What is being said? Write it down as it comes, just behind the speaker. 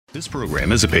This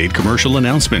program is a paid commercial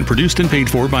announcement produced and paid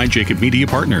for by Jacob Media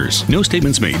Partners. No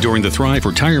statements made during the Thrive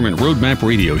Retirement Roadmap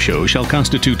radio show shall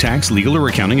constitute tax, legal, or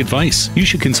accounting advice. You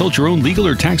should consult your own legal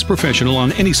or tax professional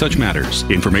on any such matters.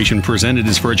 Information presented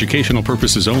is for educational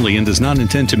purposes only and does not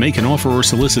intend to make an offer or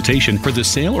solicitation for the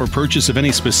sale or purchase of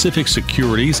any specific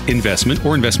securities, investment,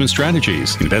 or investment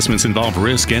strategies. Investments involve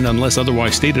risk and, unless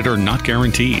otherwise stated, are not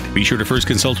guaranteed. Be sure to first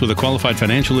consult with a qualified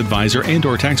financial advisor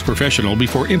and/or tax professional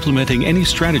before implementing any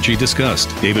strategy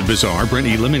discussed. David Bazaar, Brent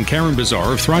Elam, and Karen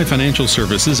Bazaar of Thrive Financial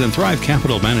Services and Thrive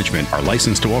Capital Management are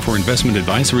licensed to offer investment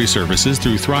advisory services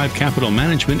through Thrive Capital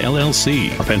Management,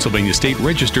 LLC, a Pennsylvania state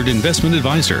registered investment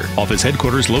advisor. Office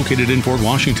headquarters located in Fort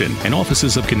Washington, and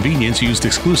offices of convenience used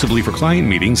exclusively for client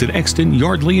meetings at Exton,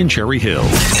 Yardley, and Cherry Hill.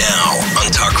 Now on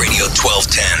Talk Radio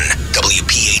 1210,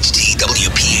 WPHT,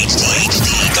 WPHT HD,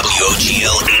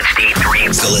 WOGL HD3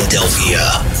 Philadelphia.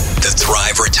 The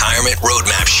Thrive Retirement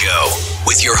Roadmap Show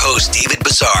with your hosts David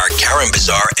Bazaar, Karen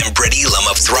Bazaar, and Brett Elam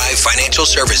of Thrive Financial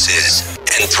Services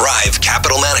and Thrive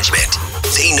Capital Management.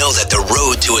 They know that the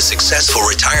road to a successful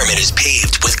retirement is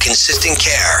paved with consistent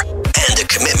care and a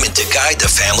commitment to guide the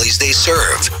families they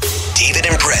serve. David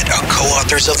and Brett are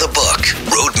co-authors of the book,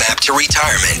 Roadmap to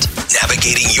Retirement,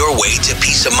 Navigating Your Way to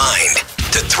Peace of Mind.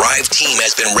 The Thrive team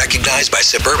has been recognized by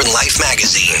Suburban Life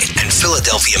Magazine and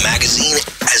Philadelphia Magazine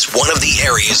as one of the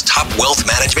area's top wealth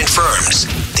management firms.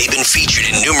 They've been featured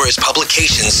in numerous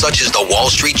publications such as the Wall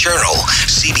Street Journal,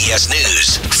 CBS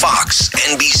News, Fox,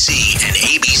 NBC, and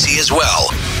ABC as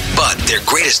well. But their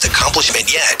greatest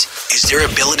accomplishment yet is their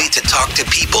ability to talk to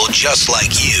people just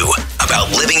like you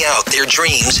about living out their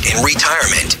dreams in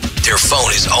retirement. Their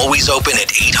phone is always open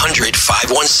at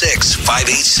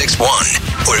 800-516-5861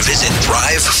 or visit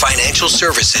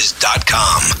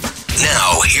ThriveFinancialServices.com.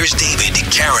 Now, here's David,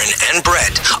 Karen, and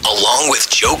Brett, along with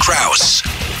Joe Kraus.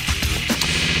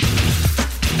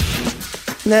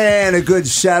 And a good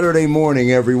Saturday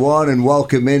morning, everyone, and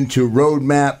welcome into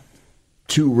Roadmap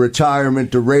to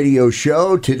Retirement, the radio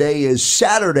show. Today is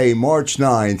Saturday, March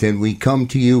 9th, and we come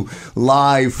to you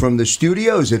live from the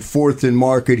studios at 4th and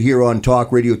Market here on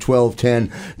Talk Radio 1210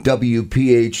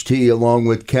 WPHT, along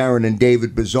with Karen and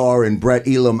David Bazaar and Brett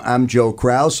Elam. I'm Joe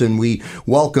Kraus, and we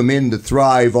welcome in the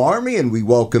Thrive Army, and we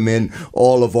welcome in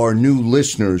all of our new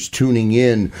listeners tuning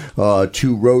in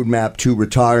to Roadmap to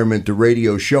Retirement, the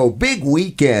radio show. Big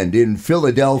weekend in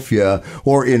Philadelphia,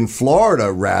 or in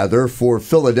Florida, rather, for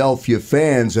Philadelphia fans,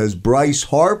 as Bryce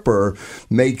Harper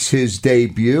makes his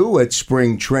debut at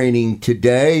spring training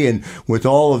today. And with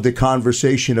all of the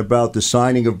conversation about the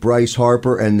signing of Bryce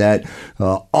Harper and that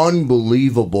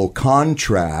unbelievable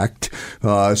contract,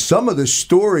 some of the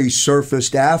stories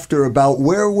surfaced after about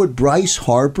where would Bryce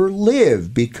Harper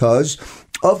live because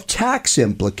of tax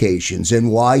implications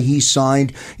and why he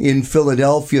signed in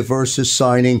Philadelphia versus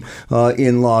signing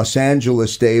in Los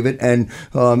Angeles, David. And,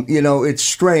 it's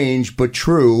strange but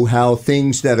true how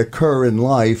things that occur in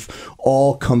life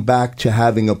all come back to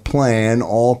having a plan,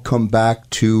 all come back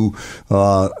to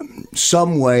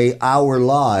some way our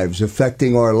lives,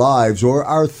 affecting our lives or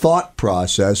our thought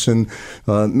process. And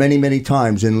many, many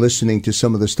times in listening to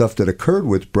some of the stuff that occurred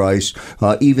with Bryce,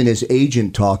 even his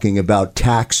agent talking about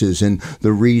taxes and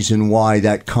the reason why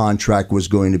that contract was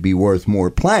going to be worth more.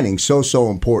 Planning, so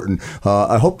important.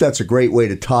 I hope that's a great way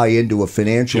to tie into a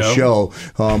financial show.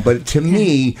 But to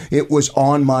me, it was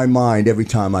on my mind every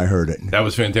time I heard it. That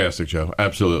was fantastic, Joe.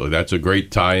 Absolutely. That's a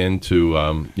great tie-in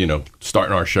to,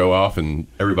 starting our show off, and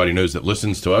everybody knows that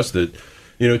listens to us that,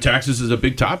 taxes is a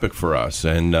big topic for us.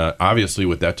 And obviously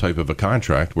with that type of a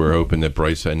contract, we're hoping that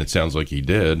Bryce, and it sounds like he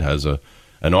did, has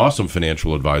an awesome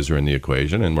financial advisor in the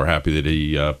equation, and we're happy that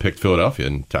he picked Philadelphia,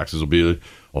 and taxes will be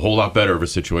a whole lot better of a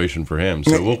situation for him.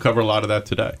 So we'll cover a lot of that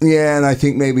today. Yeah, and I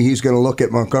think maybe he's going to look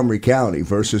at Montgomery County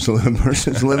versus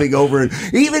living over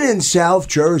even in South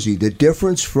Jersey. The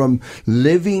difference from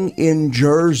living in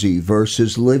Jersey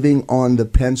versus living on the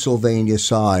Pennsylvania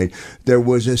side, there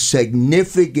was a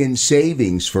significant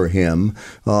savings for him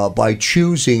by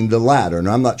choosing the latter. And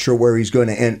I'm not sure where he's going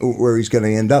to end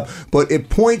up, but it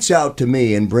points out to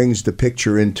me and brings the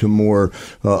picture into more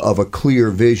of a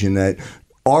clear vision that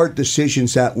our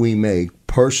decisions that we make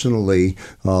personally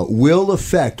will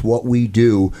affect what we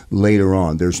do later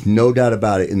on. There's no doubt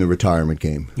about it in the retirement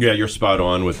game. Yeah, you're spot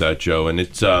on with that, Joe. And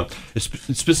it's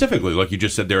specifically, like you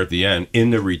just said there at the end, in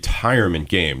the retirement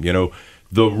game, the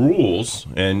rules,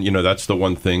 and, that's the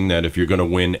one thing that if you're going to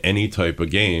win any type of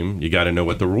game, you got to know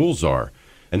what the rules are.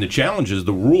 And the challenge is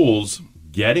the rules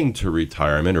getting to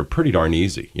retirement are pretty darn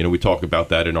easy. We talk about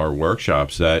that in our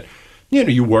workshops that,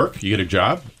 you work, you get a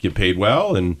job, get paid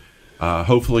well, and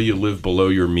hopefully you live below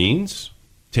your means.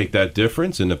 take that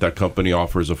difference, and if that company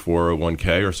offers a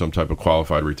 401k or some type of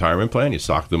qualified retirement plan, you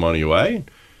sock the money away.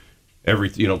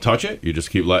 You don't touch it. You just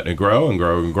keep letting it grow and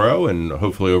grow and grow, and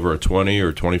hopefully over a 20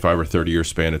 or 25 or 30 year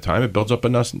span of time, it builds up a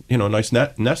nice, nice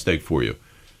nest egg for you.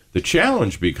 The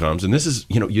challenge becomes, and this is,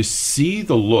 you see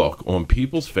the look on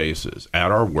people's faces at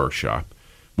our workshop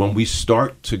when we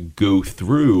start to go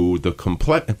through the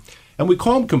complex, and we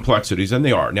call them complexities, and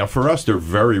they are. Now, for us, they're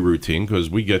very routine because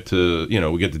we get to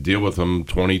deal with them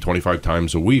 20, 25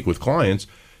 times a week with clients,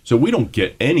 so we don't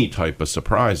get any type of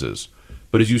surprises.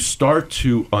 But as you start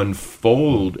to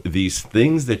unfold these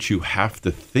things that you have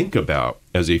to think about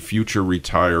as a future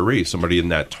retiree, somebody in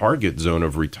that target zone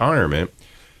of retirement,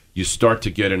 you start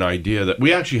to get an idea that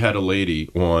we actually had a lady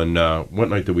on, what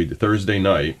night did we do? Thursday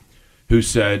night, who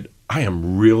said, I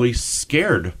am really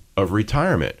scared of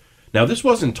retirement. Now, this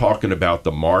wasn't talking about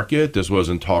the market. This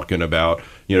wasn't talking about,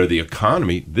 the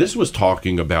economy. This was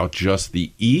talking about just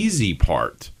the easy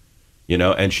part.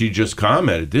 And she just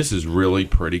commented, this is really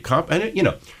pretty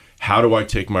and how do I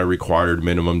take my required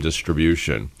minimum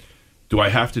distribution? Do I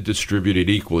have to distribute it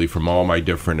equally from all my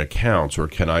different accounts, or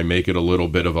can I make it a little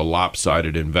bit of a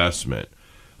lopsided investment?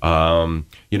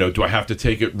 Do I have to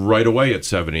take it right away at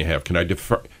 7.5? Can I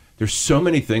defer? There's so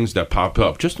many things that pop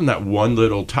up just on that one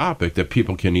little topic that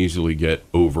people can easily get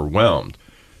overwhelmed.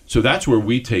 So that's where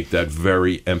we take that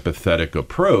very empathetic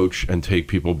approach and take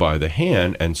people by the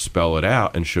hand and spell it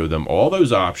out and show them all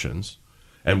those options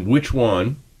and which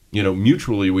one,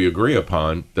 mutually we agree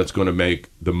upon that's going to make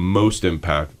the most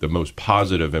impact, the most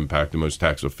positive impact, the most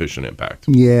tax efficient impact.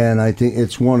 Yeah, and I think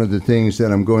it's one of the things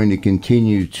that I'm going to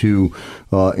continue to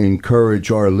encourage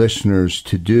our listeners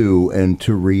to do and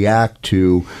to react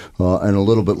to. And a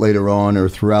little bit later on or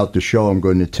throughout the show, I'm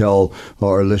going to tell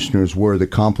our listeners where the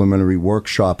complimentary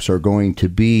workshops are going to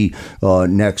be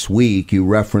next week. You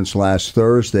referenced last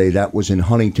Thursday. That was in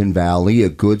Huntington Valley, a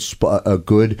good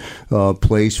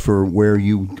place for where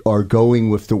you are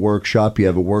going with the workshop. You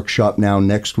have a workshop now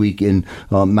next week in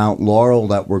Mount Laurel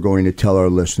that we're going to tell our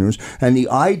listeners. And the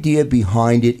idea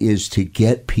behind it is to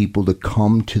get people to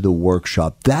come to the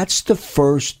workshop. That's the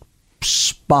first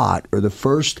spot or the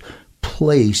first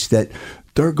place that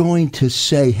they're going to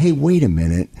say, hey, wait a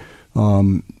minute,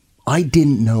 I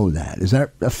didn't know that. Is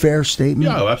that a fair statement?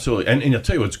 Yeah, absolutely. And I'll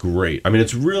tell you what's great. I mean,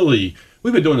 it's really,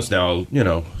 we've been doing this now,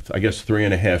 I guess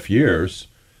 3.5 years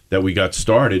that we got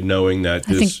started knowing that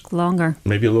I think longer.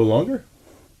 Maybe a little longer?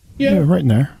 Yeah, right in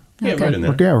there. Yeah, Okay. right in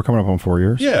there. We're coming up on 4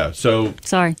 years. Yeah, so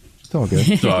Sorry. Still good.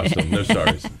 it's awesome. No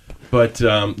sorries. But,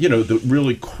 the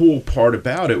really cool part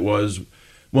about it was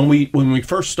when we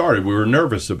first started, we were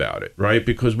nervous about it, right?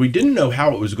 Because we didn't know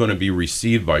how it was going to be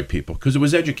received by people because it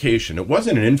was education. It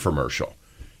wasn't an infomercial.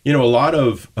 A lot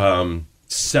of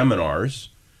seminars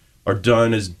are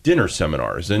done as dinner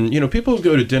seminars. And, people who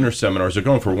go to dinner seminars are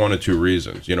going for one of two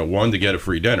reasons. One, to get a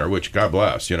free dinner, which God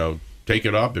bless, take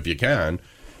it up if you can.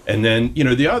 And then,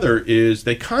 the other is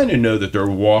they kind of know that they're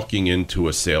walking into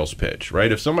a sales pitch,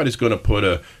 right? If somebody's going to put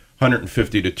a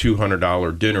 $150 to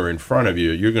 $200 dinner in front of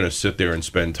you, you're going to sit there and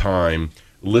spend time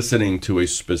listening to a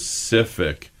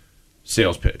specific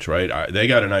sales pitch, right? They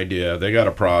got an idea, they got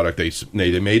a product,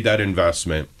 they made that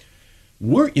investment.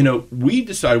 We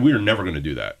decided we were never going to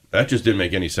do that. That just didn't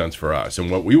make any sense for us. And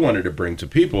what we wanted to bring to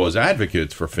people as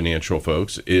advocates for financial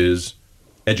folks is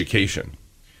education.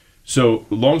 So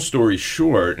long story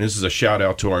short, and this is a shout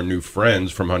out to our new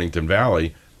friends from Huntington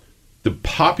Valley, the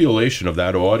population of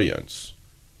that audience,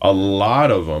 a lot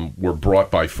of them were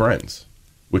brought by friends,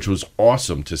 which was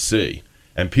awesome to see.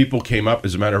 And people came up,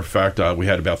 as a matter of fact, we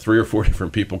had about 3 or 4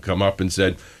 different people come up and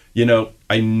said,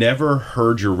 I never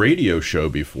heard your radio show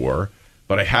before,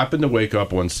 but I happened to wake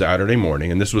up one Saturday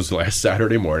morning, and this was last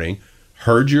Saturday morning,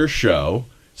 heard your show,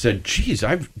 said, geez,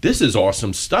 this is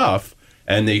awesome stuff.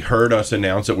 And they heard us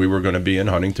announce that we were going to be in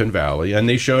Huntington Valley, and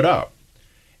they showed up.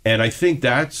 And I think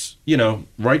that's,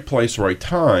 right place, right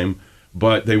time.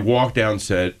 But they walked down and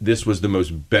said, this was the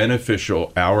most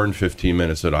beneficial hour and 15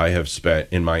 minutes that I have spent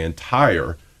in my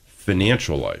entire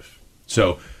financial life.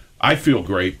 So I feel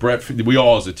great. Brett, we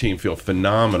all as a team feel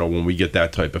phenomenal when we get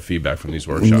that type of feedback from these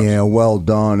workshops. Yeah, well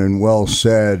done and well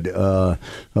said.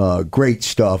 Great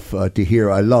stuff to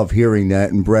hear. I love hearing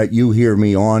that. And Brett, you hear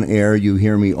me on air, you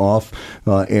hear me off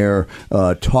air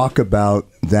talk about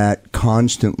that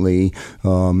constantly,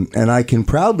 and I can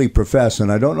proudly profess,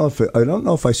 and I don't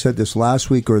know if I said this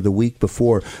last week or the week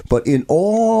before, but in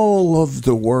all of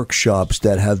the workshops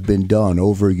that have been done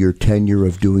over your tenure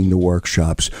of doing the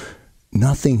workshops,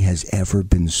 nothing has ever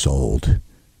been sold.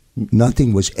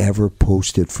 Nothing was ever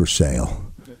posted for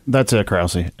sale. That's it,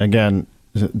 Krause. Again,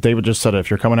 David just said it, if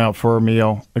you're coming out for a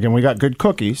meal, again, we got good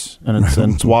cookies, and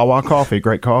it's Wawa coffee,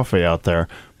 great coffee out there.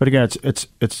 But again,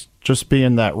 it's just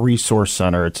being that resource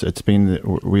center.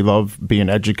 We love being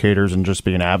educators and just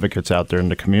being advocates out there in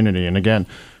the community. And again,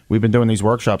 we've been doing these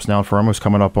workshops now for almost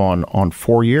coming up on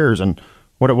 4 years. And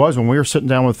what it was when we were sitting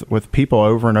down with people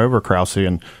over and over, Krause,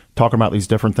 and talking about these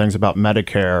different things about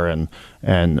Medicare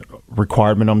and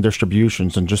required minimum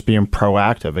distributions and just being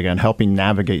proactive, again, helping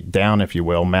navigate down, if you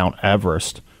will, Mount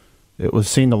Everest. It was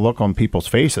seeing the look on people's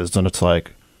faces, and it's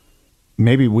like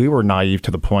maybe we were naive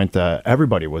to the point that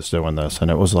everybody was doing this,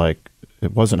 and it was like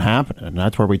it wasn't happening. And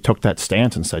that's where we took that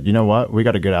stance and said, you know what, we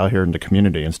got to get out here in the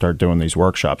community and start doing these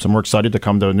workshops. And we're excited to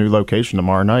come to a new location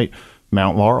tomorrow night,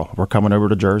 Mount Laurel. We're coming over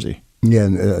to Jersey. Yeah,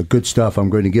 and, good stuff. I'm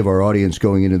going to give our audience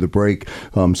going into the break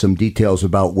some details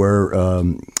about where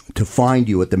to find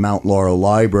you at the Mount Laurel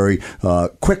Library.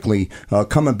 Quickly,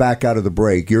 coming back out of the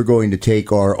break, you're going to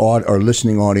take our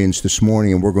listening audience this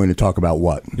morning, and we're going to talk about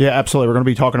what? Yeah, absolutely. We're going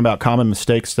to be talking about common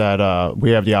mistakes that we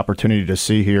have the opportunity to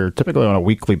see here, typically on a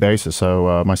weekly basis.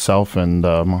 So myself and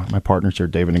my partners here,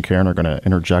 David and Karen, are going to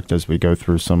interject as we go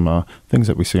through some things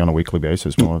that we see on a weekly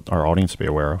basis we want our audience to be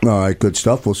aware of. All right, good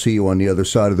stuff. We'll see you on the other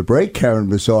side of the break. Karen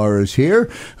Mazzara is here.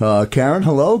 Karen,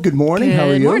 hello. Good morning. Good How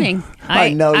are you? Morning. I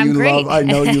know I'm you great. love. I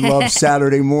know you love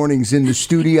Saturday mornings in the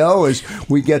studio as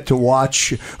we get to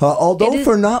watch. Although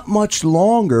for not much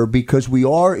longer, because we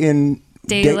are in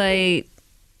daylight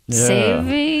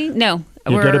saving. No.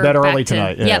 You we're get to bed early back to-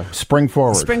 tonight. Yeah. Yep. Spring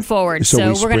forward. Spring forward. So So, we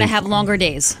we're going to spring- have longer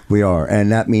days. We are,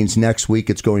 and that means next week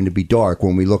it's going to be dark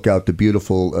when we look out the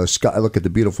beautiful sky. Look at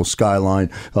the beautiful skyline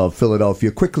of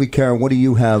Philadelphia. Quickly, Karen, what do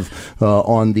you have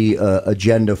on the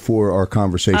agenda for our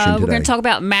conversation today? We're going to talk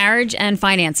about marriage and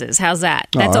finances. How's that?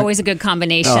 That's right. always a good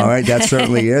combination. All right, that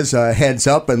certainly is. Heads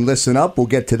up and listen up. We'll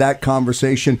get to that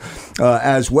conversation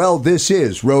as well. This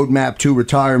is Roadmap to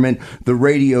Retirement, the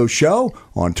radio show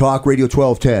on Talk Radio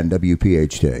 1210 WPHT.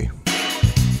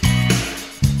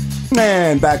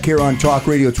 And back here on Talk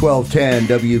Radio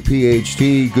 1210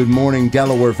 WPHT. Good morning,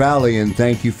 Delaware Valley, and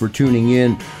thank you for tuning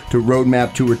in to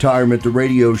Roadmap to Retirement, the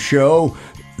radio show.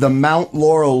 The Mount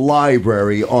Laurel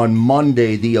Library on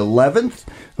Monday the 11th,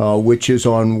 which is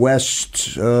on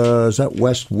West, is that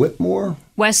West Whitmore?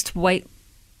 West White.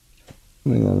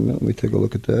 Hang on a minute, let me take a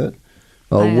look at that.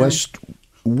 West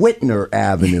Whitner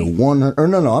Avenue,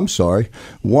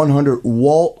 100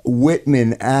 Walt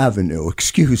Whitman Avenue,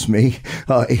 excuse me,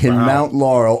 in Mount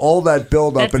Laurel. All that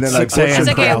build-up, and then I That's butchered.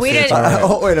 okay. We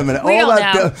didn't. Wait a minute. We All don't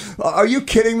that. Are you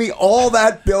kidding me? All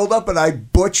that build-up, and I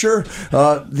butcher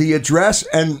the address,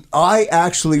 and I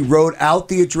actually wrote out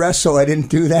the address, so I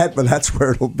didn't do that, but that's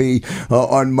where it'll be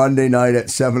on Monday night at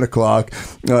 7 o'clock.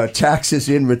 Taxes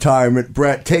in retirement.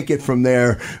 Brett, take it from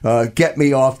there. Get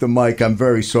me off the mic. I'm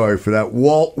very sorry for that.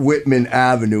 Walt Whitman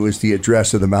Avenue is the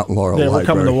address of the Mount Laurel Yeah, Library. we're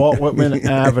coming to Walt Whitman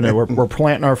Avenue. We're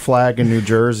planting our flag in New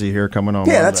Jersey here coming on.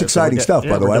 Yeah, that's Monday. exciting stuff,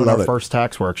 by the way. I We're doing love our it. first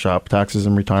taxes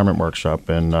and retirement workshop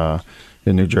in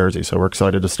New Jersey. So we're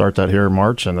excited to start that here in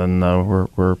March, and then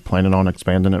we're planning on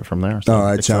expanding it from there. So All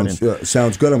right, exciting.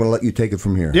 sounds good. I'm going to let you take it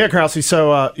from here. Yeah, Krause.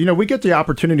 So, we get the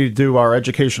opportunity to do our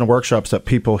educational workshops that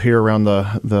people here around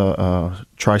the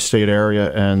tri-state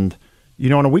area. And,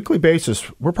 on a weekly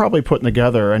basis, we're probably putting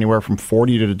together anywhere from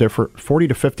 40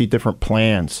 to 50 different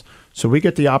plans. So we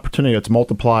get the opportunity to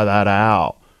multiply that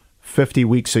out 50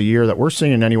 weeks a year that we're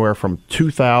seeing anywhere from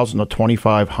 2,000 to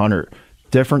 2,500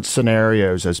 different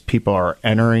scenarios as people are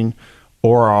entering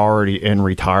or are already in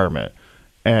retirement.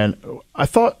 And I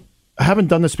thought, I haven't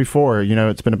done this before.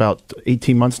 It's been about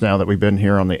 18 months now that we've been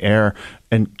here on the air,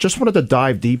 and just wanted to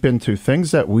dive deep into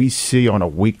things that we see on a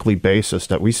weekly basis,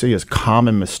 that we see as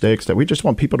common mistakes that we just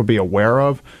want people to be aware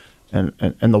of, and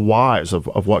the whys of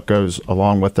what goes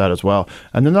along with that as well.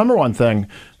 And the number one thing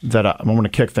that I'm going to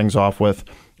kick things off with,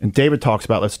 and David talks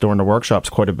about this during the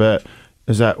workshops quite a bit,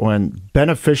 is that when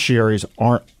beneficiaries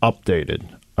aren't updated,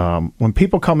 when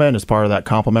people come in as part of that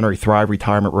complimentary Thrive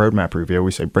Retirement Roadmap review,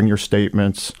 we say bring your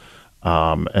statements.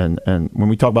 And when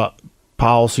we talk about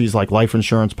policies like life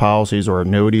insurance policies or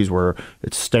annuities, where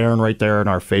it's staring right there in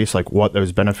our face, like what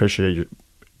those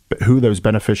who those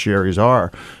beneficiaries are.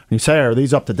 And you say, are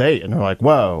these up to date? And they're like,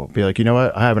 whoa. Be like, you know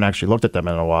what? I haven't actually looked at them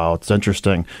in a while. It's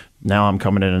interesting. Now I'm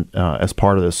coming in as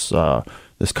part of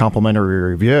this complimentary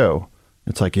review.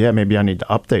 It's like, yeah, maybe I need to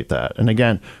update that. And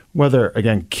again, whether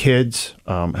kids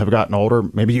have gotten older,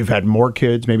 maybe you've had more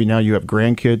kids, maybe now you have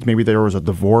grandkids, maybe there was a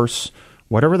divorce,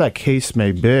 whatever that case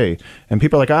may be, and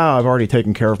people are like, I've already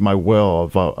taken care of my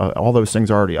will, all those things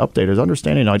are already updated.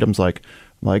 Understanding items like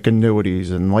like annuities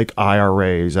and like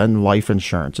IRAs and life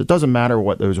insurance. It doesn't matter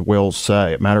what those wills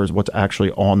say. It matters what's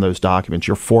actually on those documents.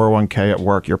 Your 401k at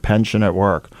work, your pension at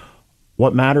work.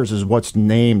 What matters is what's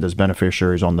named as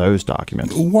beneficiaries on those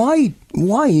documents. Why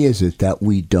is it that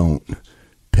we don't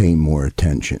pay more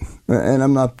attention? And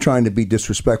I'm not trying to be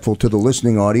disrespectful to the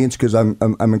listening audience because I'm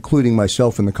including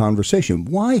myself in the conversation.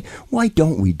 Why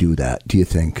don't we do that, do you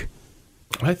think?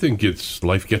 I think it's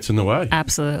life gets in the way.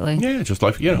 Absolutely. Yeah, just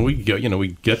life.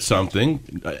 We get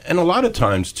something, and a lot of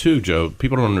times too, Joe,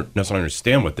 people don't necessarily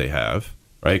understand what they have,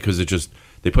 right? Because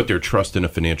they put their trust in a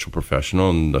financial professional,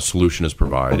 and a solution is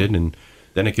provided, and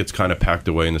then it gets kind of packed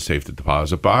away in the safe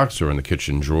deposit box or in the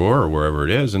kitchen drawer or wherever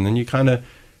it is, and then you kind of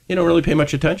don't really pay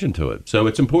much attention to it. So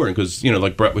it's important because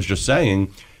like Brett was just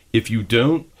saying, if you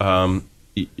don't,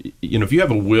 if you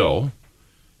have a will,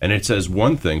 and it says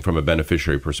one thing from a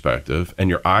beneficiary perspective,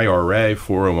 and your IRA,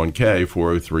 401k,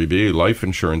 403b, life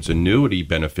insurance, annuity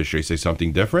beneficiary say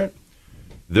something different,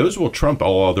 those will trump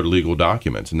all other legal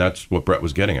documents, and that's what Brett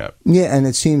was getting at. Yeah, and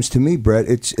it seems to me, Brett,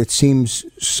 it seems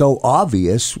so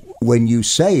obvious when you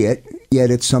say it, yet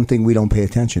it's something we don't pay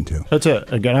attention to. That's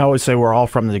it. Again, I always say we're all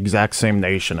from the exact same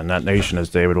nation, and that nation, as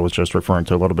David was just referring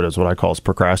to a little bit, is what I call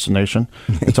procrastination.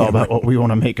 It's all about what we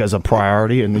want to make as a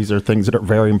priority, and these are things that are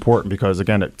very important because,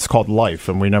 again, it's called life,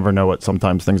 and we never know what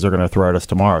sometimes things are going to throw at us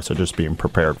tomorrow, so just being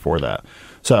prepared for that.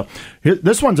 So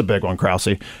this one's a big one, Krause.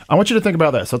 I want you to think about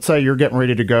this. Let's say you're getting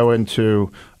ready to go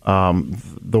into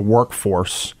the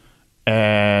workforce,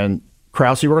 and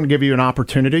Krause, we're going to give you an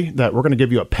opportunity that we're going to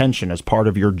give you a pension as part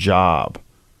of your job.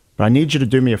 But I need you to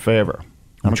do me a favor.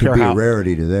 Which would be a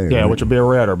rarity today. Yeah, right? which would be a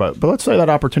rarity. But let's say that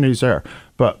opportunity's there.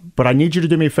 But I need you to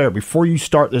do me a favor. Before you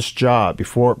start this job,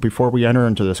 before we enter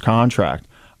into this contract,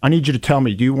 I need you to tell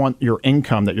me, do you want your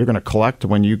income that you're going to collect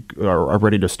when you are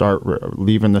ready to start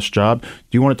leaving this job,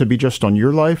 do you want it to be just on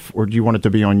your life, or do you want it to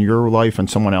be on your life and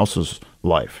someone else's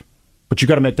life? But you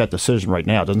got to make that decision right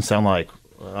now. It doesn't sound like,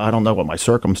 I don't know what my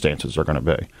circumstances are going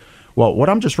to be. Well, what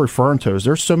I'm just referring to is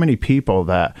there's so many people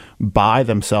that buy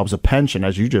themselves a pension,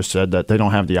 as you just said, that they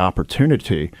don't have the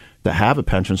opportunity to have a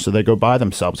pension, so they go buy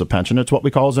themselves a pension. It's what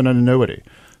we call an annuity.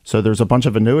 So there's a bunch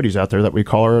of annuities out there that we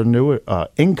call our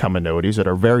income annuities that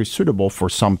are very suitable for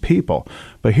some people.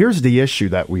 But here's the issue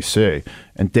that we see,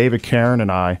 and David, Karen,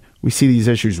 and I, we see these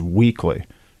issues weekly,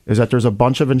 is that there's a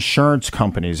bunch of insurance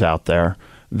companies out there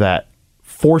that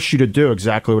force you to do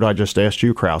exactly what I just asked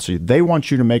you, Krause. They want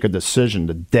you to make a decision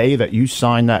the day that you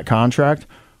sign that contract.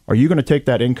 Are you going to take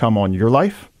that income on your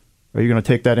life? Are you going to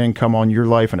take that income on your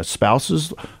life and a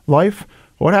spouse's life?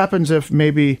 What happens if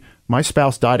maybe my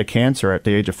spouse died of cancer at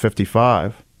the age of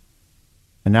 55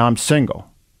 and now I'm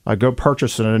single? I go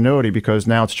purchase an annuity because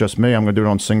now it's just me. I'm going to do it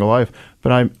on single life.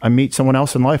 But I meet someone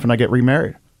else in life and I get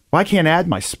remarried. Well, I can't add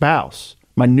my spouse,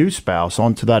 my new spouse,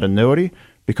 onto that annuity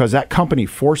because that company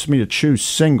forced me to choose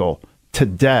single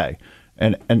today.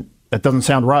 And that doesn't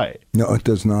sound right. No, it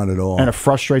does not at all. And it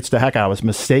frustrates the heck out of us.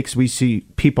 Mistakes we see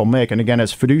people make. And again,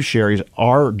 as fiduciaries,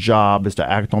 our job is to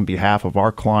act on behalf of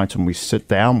our clients when we sit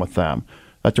down with them.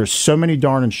 That there's so many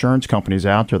darn insurance companies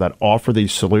out there that offer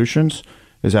these solutions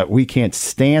is that we can't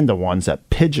stand the ones that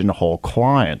pigeonhole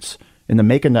clients into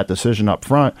making that decision up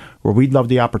front, where we'd love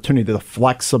the opportunity, the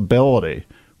flexibility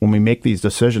when we make these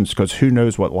decisions, because who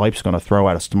knows what life's going to throw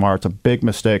at us tomorrow. It's a big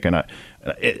mistake, and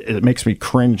it makes me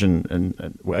cringe.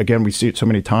 And again, we see it so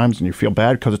many times, and you feel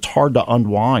bad because it's hard to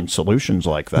unwind solutions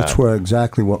like that. That's where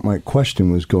exactly what my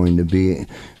question was going to be.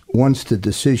 Once the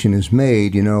decision is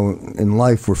made, in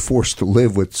life we're forced to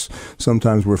live with.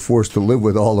 Sometimes we're forced to live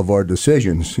with all of our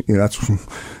decisions. We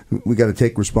got to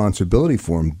take responsibility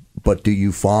for them. But do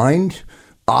you find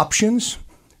options?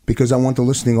 Because I want the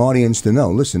listening audience to know,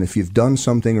 listen, if you've done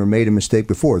something or made a mistake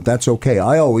before, that's okay.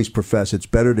 I always profess it's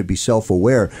better to be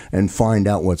self-aware and find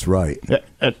out what's right.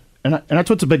 Yeah, and that's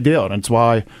what's a big deal. And it's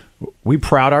why we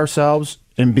pride ourselves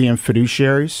in being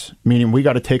fiduciaries, meaning we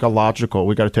got to take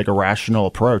a rational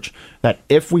approach that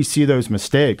if we see those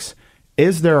mistakes,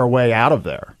 is there a way out of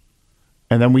there?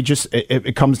 And then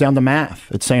it comes down to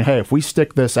math. It's saying, hey, if we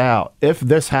stick this out, if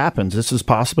this happens, this is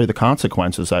possibly the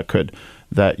consequences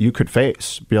that you could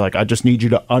face. Be like, I just need you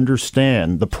to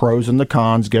understand the pros and the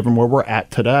cons given where we're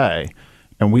at today,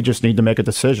 and we just need to make a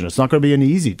decision. It's not going to be an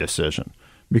easy decision,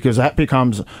 because that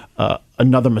becomes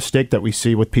another mistake that we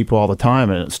see with people all the time,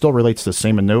 and it still relates to the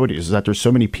same annuities, is that there's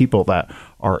so many people that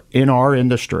are in our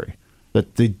industry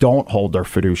that they don't hold their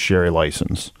fiduciary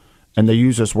license, and they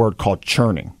use this word called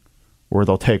churning, where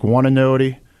they'll take one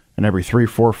annuity, and every 3,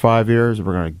 4, 5 years,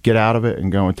 we're going to get out of it and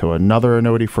go into another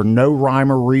annuity for no rhyme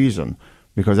or reason,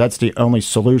 because that's the only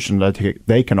solution that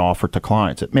they can offer to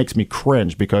clients. It makes me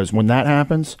cringe because when that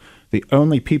happens, the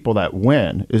only people that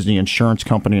win is the insurance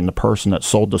company and the person that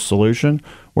sold the solution,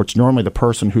 or it's normally the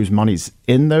person whose money's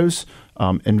in those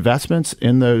investments,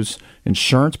 in those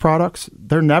insurance products.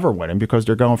 They're never winning because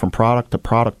they're going from product to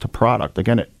product to product.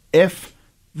 Again, if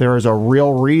there is a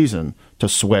real reason to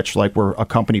switch, like where a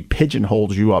company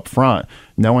pigeonholes you up front,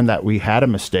 knowing that we had a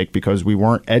mistake because we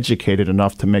weren't educated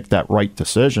enough to make that right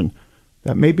decision,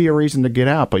 that may be a reason to get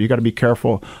out. But you got to be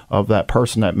careful of that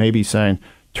person that may be saying,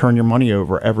 turn your money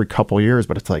over every couple of years.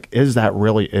 But it's like, is that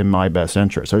really in my best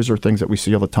interest? Those are things that we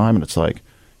see all the time. And it's like,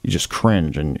 you just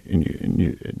cringe and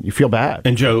you feel bad.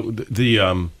 And Joe,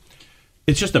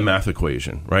 it's just a math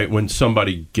equation, right? When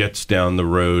somebody gets down the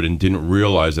road and didn't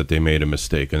realize that they made a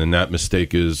mistake, and then that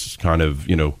mistake is kind of,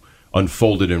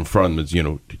 unfolded in front of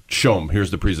them, show them,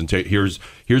 here's the presentation,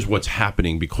 here's what's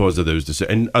happening because of those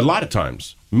decisions. And a lot of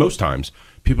times, most times,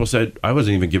 people said, I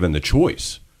wasn't even given the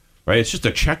choice, right? It's just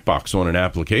a checkbox on an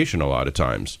application a lot of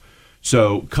times.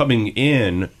 So coming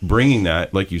in, bringing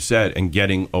that, like you said, and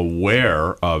getting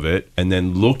aware of it, and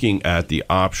then looking at the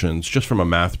options just from a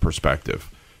math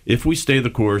perspective. If we stay the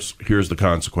course, here's the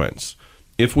consequence.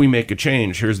 If we make a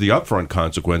change, here's the upfront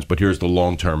consequence, but here's the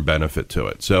long-term benefit to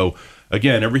it. So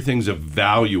again, everything's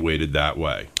evaluated that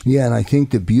way. Yeah, and I think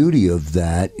the beauty of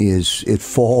that is it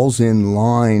falls in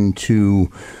line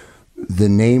to the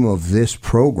name of this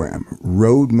program,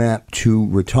 Roadmap to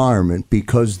Retirement,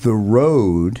 because the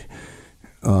road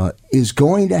is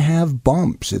going to have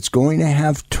bumps. It's going to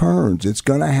have turns. It's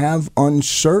going to have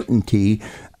uncertainty.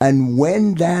 And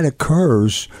when that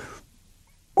occurs,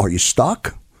 are you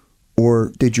stuck?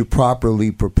 Or did you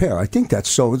properly prepare? I think that's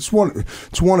so. It's one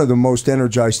of the most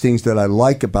energized things that I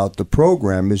like about the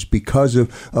program is because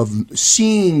of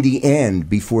seeing the end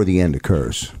before the end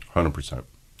occurs. 100%.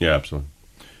 Yeah, absolutely.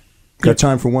 Got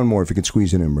time for one more if you can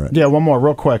squeeze it in, Brett. Yeah, one more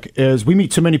real quick is we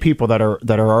meet so many people that are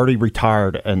already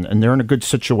retired and they're in a good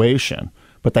situation,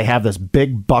 but they have this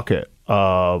big bucket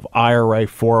of IRA,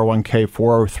 401k,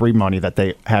 403 money that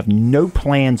they have no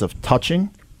plans of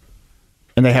touching,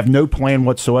 and they have no plan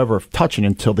whatsoever of touching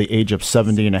until the age of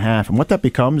 70 and a half. And what that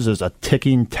becomes is a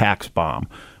ticking tax bomb.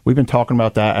 We've been talking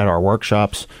about that at our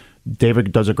workshops.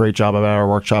 David does a great job at our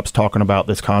workshops talking about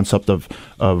this concept of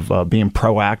being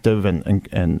proactive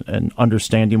and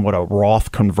understanding what a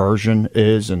Roth conversion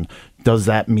is, and does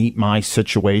that meet my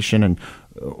situation? And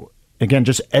again,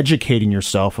 just educating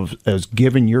yourself as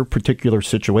given your particular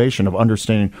situation of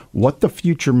understanding what the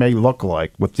future may look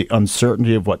like with the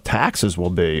uncertainty of what taxes will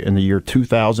be in the year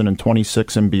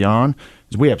 2026 and beyond.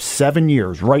 Is we have 7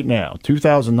 years right now,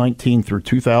 2019 through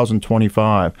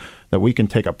 2025, that we can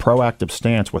take a proactive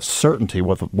stance with certainty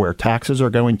with where taxes are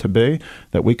going to be,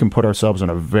 that we can put ourselves in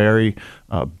a very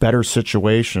better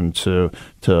situation for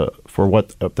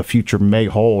what the future may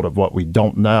hold of what we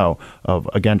don't know, of,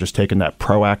 again, just taking that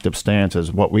proactive stance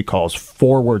as what we call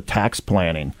forward tax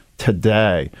planning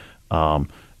today, of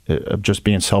just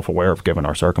being self-aware of given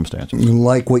our circumstances.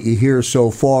 Like what you hear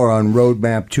so far on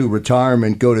Roadmap to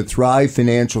Retirement, go to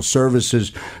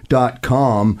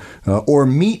thrivefinancialservices.com or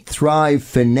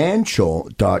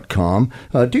meetthrivefinancial.com.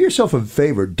 Do yourself a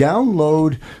favor.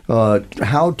 Download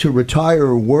How to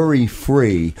Retire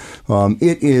Worry-Free.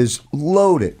 It is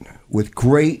loaded with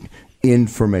great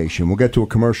information. We'll get to a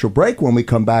commercial break. When we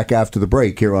come back after the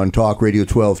break here on Talk Radio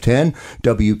 1210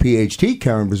 WPHT,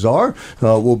 Karen Bazaar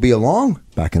will be along.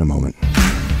 Back in a moment.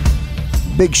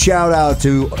 Big shout out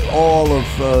to all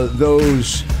of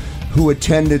those who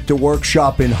attended the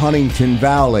workshop in Huntington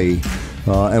Valley,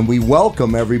 and we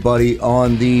welcome everybody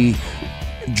on the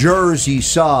Jersey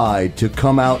side to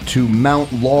come out to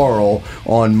Mount Laurel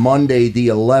on Monday the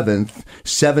 11th,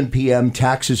 7 p.m.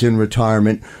 Taxes in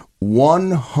Retirement.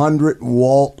 100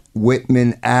 Walt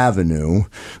Whitman Avenue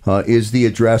is the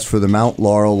address for the Mount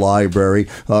Laurel Library.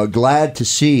 Glad to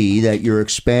see that you're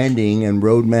expanding, and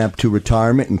Roadmap to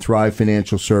Retirement and Thrive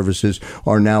Financial Services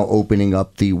are now opening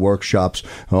up the workshops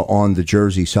on the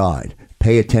Jersey side.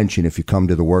 Pay attention if you come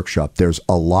to the workshop. There's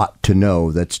a lot to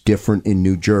know that's different in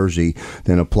New Jersey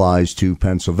than applies to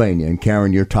Pennsylvania. And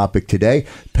Karen, your topic today,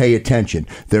 pay attention.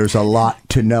 There's a lot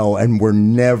to know, and we're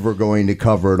never going to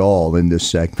cover it all in this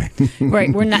segment.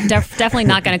 Right. We're not definitely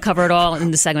not going to cover it all in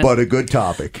this segment. But a good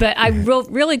topic. But I will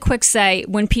really quick say,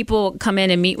 when people come in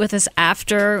and meet with us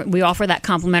after we offer that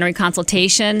complimentary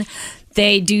consultation,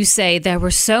 they do say there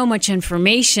was so much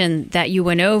information that you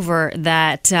went over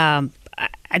that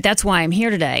that's why I'm here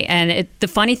today. And the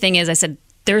funny thing is, I said,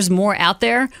 there's more out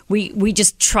there. We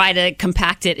just try to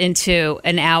compact it into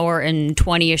an hour and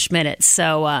 20-ish minutes.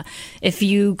 So if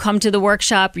you come to the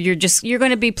workshop, you're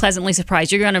going to be pleasantly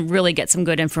surprised. You're going to really get some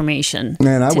good information.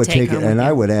 And I would take it, and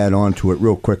I would add on to it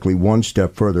real quickly one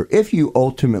step further. If you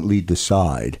ultimately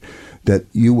decide that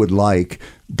you would like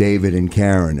David and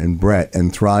Karen and Brett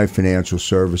and Thrive Financial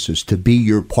Services to be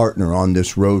your partner on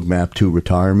this roadmap to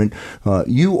retirement,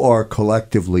 you are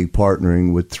collectively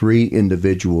partnering with 3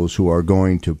 individuals who are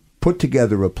going to put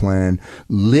together a plan,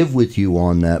 live with you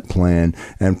on that plan,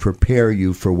 and prepare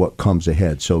you for what comes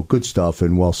ahead. So good stuff,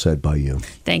 and well said by you.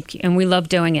 Thank you. And we love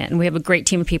doing it, and we have a great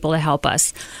team of people to help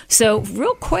us. So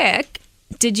real quick,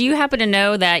 did you happen to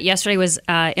know that yesterday was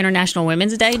International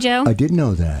Women's Day, Joe? I did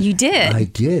know that. You did? I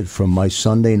did, from my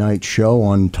Sunday night show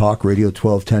on Talk Radio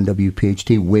 1210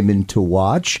 WPHT, Women to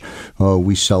Watch.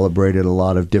 We celebrated a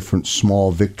lot of different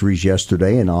small victories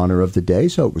yesterday in honor of the day,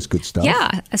 so it was good stuff.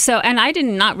 Yeah. So, and I did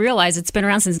not realize it's been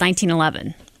around since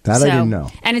 1911. I didn't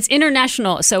know. And it's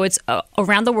international, so it's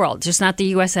around the world, just not the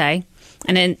USA.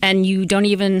 And you don't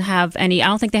even have any, I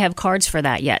don't think they have cards for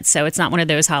that yet. So it's not one of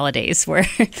those holidays where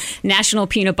National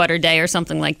Peanut Butter Day or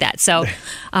something like that. So,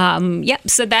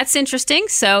 so that's interesting.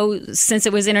 So since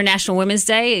it was International Women's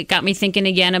Day, it got me thinking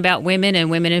again about women and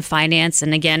women in finance.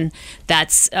 And again,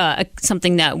 that's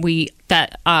something that we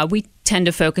tend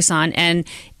to focus on. And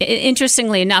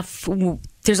interestingly enough,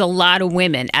 there's a lot of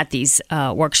women at these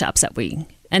workshops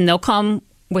and they'll come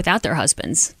without their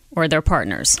husbands or their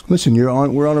partners. Listen,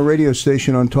 we're on a radio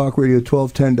station on Talk Radio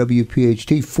 1210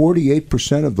 WPHT.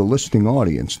 48% of the listening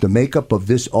audience, the makeup of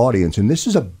this audience, and this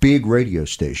is a big radio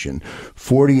station,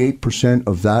 48%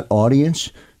 of that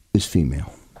audience is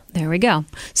female. There we go.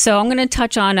 So I'm going to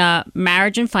touch on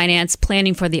marriage and finance,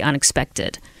 planning for the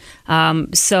unexpected.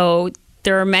 So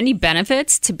there are many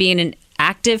benefits to being an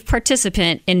active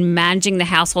participant in managing the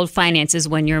household finances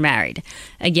when you're married.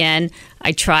 Again,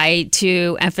 I try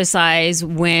to emphasize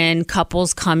when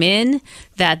couples come in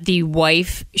that the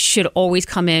wife should always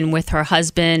come in with her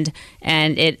husband,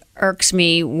 and it irks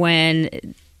me when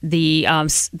the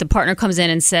partner comes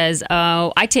in and says,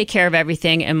 "Oh, I take care of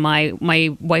everything, and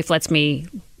my wife lets me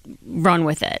run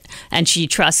with it, and she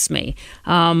trusts me."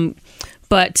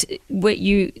 But what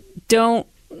you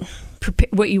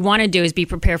want to do is be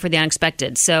prepared for the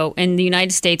unexpected. So in the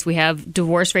United States, we have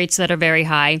divorce rates that are very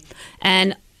high.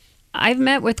 And I've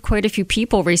met with quite a few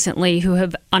people recently who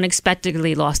have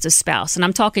unexpectedly lost a spouse. And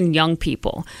I'm talking young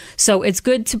people. So it's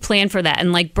good to plan for that.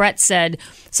 And like Brett said,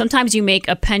 sometimes you make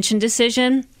a pension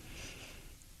decision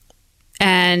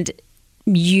and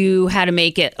you had to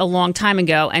make it a long time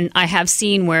ago. And I have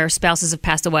seen where spouses have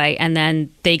passed away and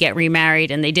then they get remarried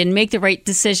and they didn't make the right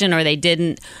decision or they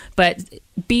didn't. But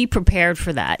be prepared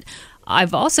for that.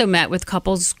 I've also met with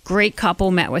couples, great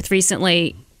couple met with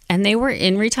recently, and they were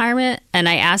in retirement. And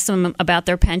I asked them about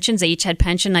their pensions. They each had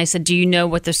pension. I said, "Do you know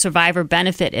what the survivor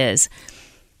benefit is?"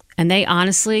 And they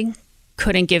honestly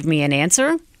couldn't give me an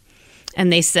answer.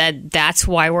 And they said, that's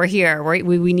why we're here, right?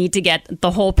 We need to get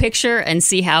the whole picture and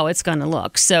see how it's going to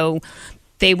look. So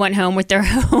they went home with their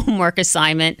homework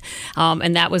assignment,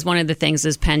 and that was one of the things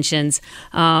is pensions.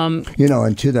 And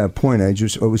to that point, I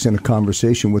was in a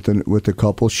conversation with a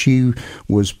couple. She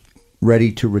was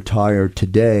ready to retire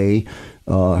today.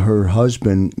 Her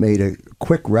husband made a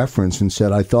quick reference and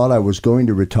said, "I thought I was going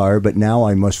to retire, but now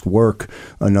I must work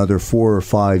another 4 or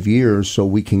 5 years so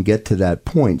we can get to that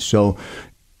point." So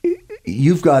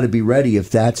you've got to be ready if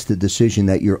that's the decision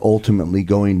that you're ultimately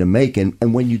going to make. And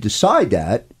when you decide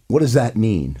that, what does that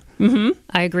mean? Mm-hmm.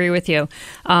 I agree with you.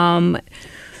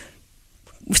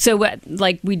 So what,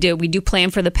 like we do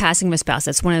plan for the passing of a spouse.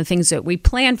 That's one of the things that we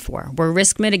plan for. We're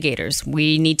risk mitigators.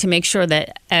 We need to make sure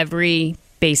that every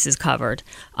base is covered.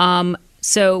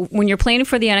 So when you're planning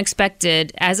for the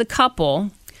unexpected as a couple,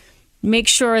 make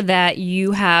sure that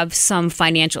you have some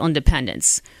financial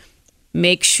independence.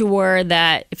 Make sure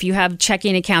that if you have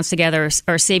checking accounts together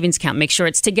or savings account, make sure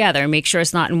it's together. Make sure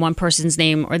it's not in one person's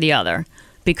name or the other.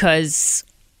 Because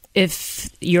if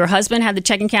your husband had the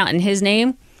checking account in his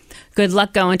name, good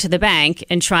luck going to the bank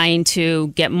and trying to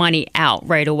get money out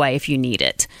right away if you need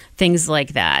it. Things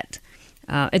like that.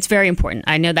 It's very important.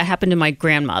 I know that happened to my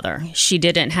grandmother. She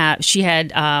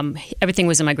had everything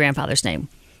was in my grandfather's name.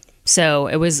 So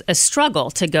it was a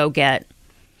struggle to go get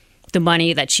the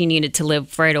money that she needed to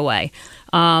live right away.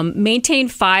 Maintain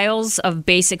files of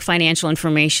basic financial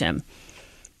information.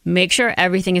 Make sure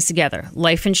everything is together.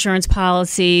 Life insurance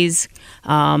policies,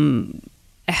 any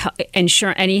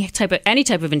type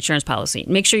of insurance policy.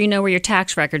 Make sure you know where your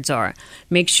tax records are.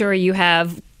 Make sure you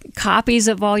have copies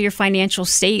of all your financial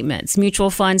statements, mutual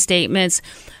fund statements.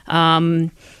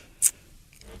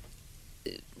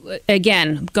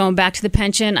 again, going back to the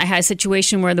pension, I had a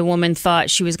situation where the woman thought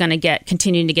she was going to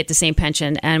continuing to get the same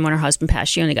pension, and when her husband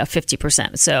passed, she only got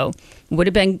 50%. So it would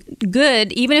have been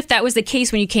good, even if that was the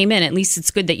case when you came in. At least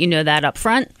it's good that you know that up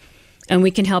front, and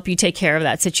we can help you take care of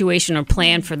that situation or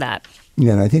plan for that.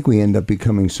 Yeah, and I think we end up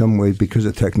becoming some way because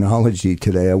of technology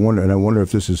today. I wonder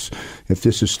if this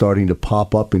is starting to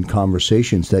pop up in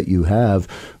conversations that you have.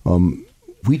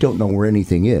 We don't know where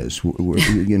anything is,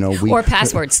 or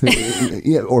passwords.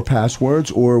 Yeah, or passwords,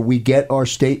 or we get our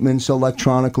statements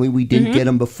electronically. We didn't get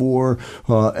them before,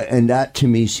 and that to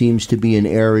me seems to be an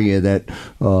area that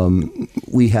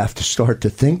we have to start to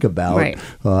think about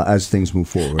as things move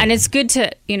forward. And it's good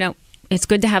to It's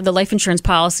good to have the life insurance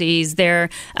policies there.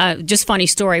 Just funny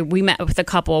story. We met with a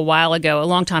couple a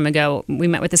long time ago. We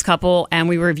met with this couple and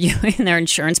we were reviewing their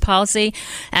insurance policy.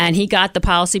 And he got the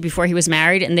policy before he was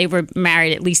married. And they were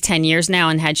married at least 10 years now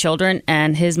and had children.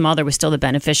 And his mother was still the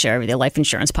beneficiary of the life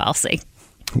insurance policy.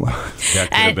 Wow.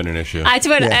 That could have been an issue.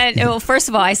 Well, first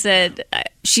of all, I said,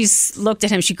 she's looked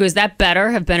at him. She goes, that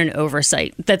better have been an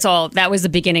oversight. That's all. That was the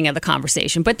beginning of the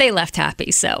conversation. But they left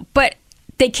happy. But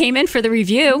they came in for the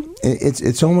review.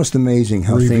 It's almost amazing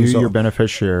how things your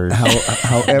beneficiaries.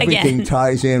 How everything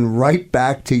ties in right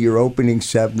back to your opening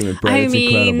segment, Brad. It's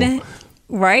incredible.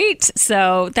 Right?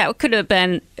 So that could have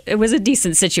been. It was a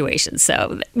decent situation.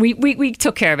 So we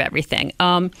took care of everything.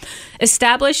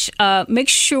 Make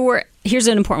sure. Here's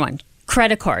an important one.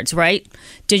 Credit cards, right?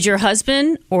 Did your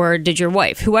husband or did your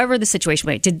wife, whoever the situation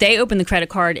was, did they open the credit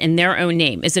card in their own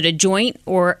name? Is it a joint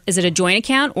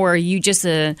account, or are you just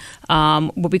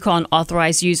what we call an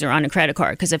authorized user on a credit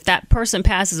card? Because if that person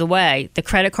passes away, the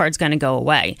credit card's going to go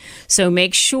away. So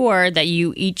make sure that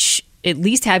you each at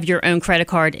least have your own credit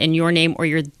card in your name, or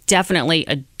you're definitely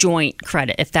a joint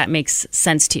credit, if that makes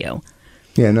sense to you.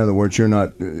 Yeah, in other words,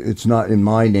 it's not in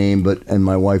my name, and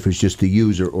my wife is just the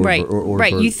user. Right.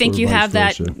 You think you have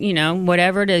that,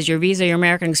 whatever it is, your Visa, your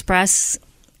American Express,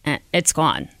 it's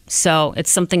gone. So it's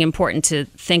something important to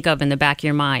think of in the back of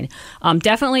your mind.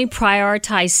 Definitely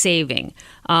prioritize saving.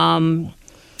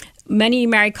 Many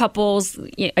married couples,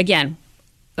 again,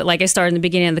 like I started in the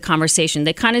beginning of the conversation,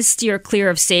 they kind of steer clear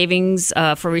of savings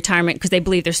for retirement because they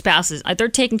believe their spouses, they're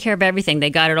taking care of everything. They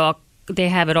got it all. They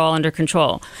have it all under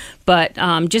control. But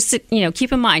just to,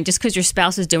 keep in mind, just because your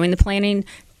spouse is doing the planning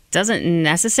doesn't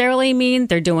necessarily mean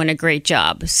they're doing a great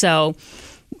job. So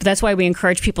that's why we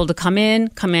encourage people to come in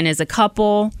as a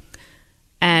couple,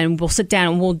 and we'll sit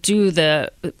down and we'll do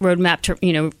the roadmap to,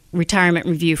 retirement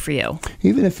review for you.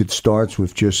 Even if it starts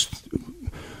with just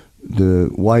the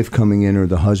wife coming in or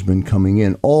the husband coming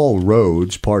in, all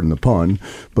roads, pardon the pun,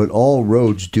 but all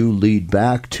roads do lead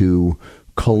back to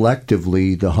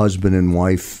collectively the husband and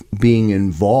wife being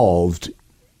involved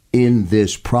in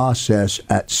this process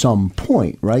at some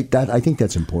point, right? I think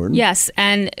that's important. Yes,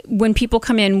 and when people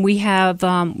come in, we have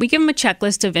we give them a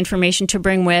checklist of information to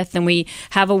bring with, and we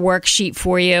have a worksheet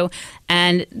for you.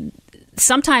 And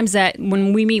sometimes that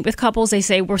when we meet with couples, they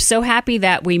say, we're so happy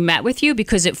that we met with you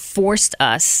because it forced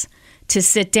us to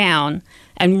sit down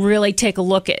and really take a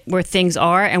look at where things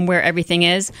are and where everything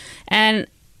is. And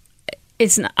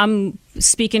I'm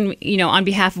speaking, on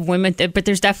behalf of women, but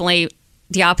there's definitely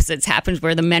the opposites happens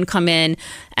where the men come in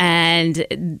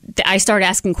and I start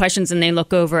asking questions and they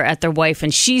look over at their wife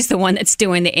and she's the one that's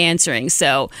doing the answering.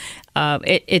 So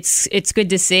it's good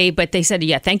to see. But they said,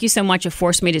 yeah, thank you so much. It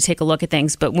forced me to take a look at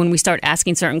things. But when we start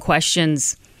asking certain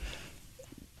questions,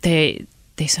 they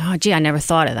say, oh, gee, I never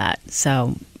thought of that.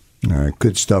 So. All right,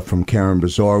 good stuff from Karen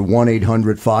Bazaar.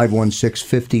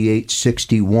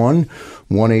 1-800-516-5861.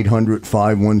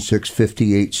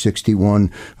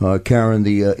 1-800-516-5861. Karen,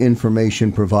 the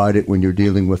information provided when you're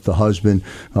dealing with the husband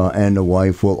and the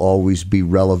wife will always be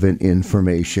relevant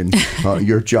information.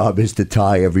 Your job is to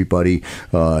tie everybody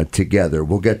together.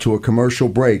 We'll get to a commercial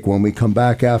break. When we come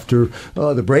back after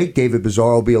the break, David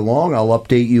Bazaar will be along. I'll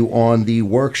update you on the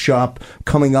workshop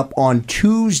coming up on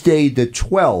Tuesday the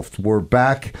 12th. We're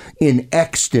back in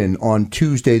Exton on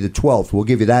Tuesday the 12th. We'll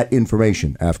give you that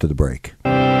information after the break.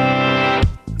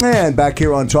 And back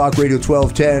here on Talk Radio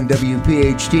 1210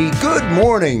 WPHT. Good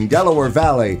morning, Delaware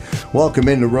Valley. Welcome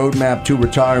into Roadmap to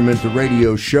Retirement, the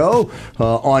radio show.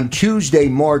 On Tuesday,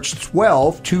 March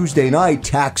 12th, Tuesday night,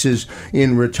 taxes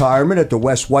in retirement at the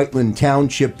West Whiteland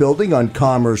Township Building on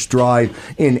Commerce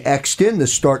Drive in Exton. The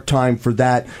start time for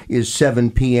that is 7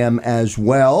 p.m. as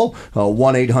well.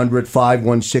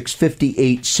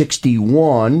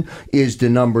 1-800-516-5861 is the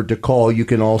number to call. You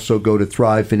can also go to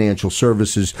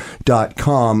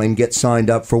thrivefinancialservices.com and get signed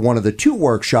up for one of the 2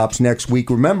 workshops next week.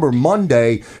 Remember,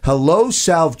 Monday, hello,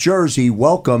 South Jersey.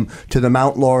 Welcome to the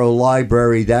Mount Laurel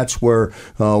Library. That's where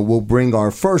we'll bring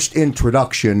our first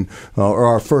introduction or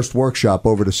our first workshop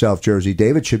over to South Jersey.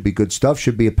 David, should be good stuff.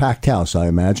 Should be a packed house, I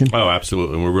imagine. Oh,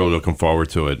 absolutely. We're really looking forward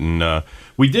to it. And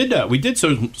we did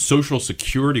some Social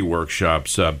Security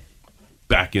workshops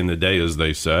back in the day, as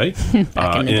they say,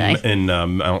 in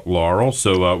Mount Laurel.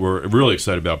 So we're really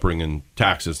excited about bringing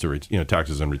taxes to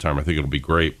taxes and retirement. I think it'll be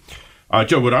great.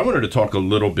 Joe, what I wanted to talk a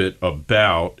little bit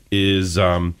about is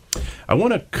I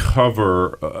want to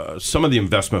cover some of the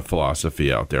investment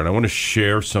philosophy out there, and I want to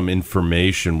share some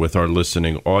information with our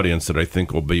listening audience that I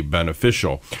think will be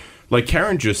beneficial. Like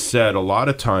Karen just said, a lot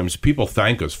of times people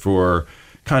thank us for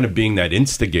kind of being that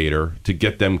instigator to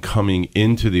get them coming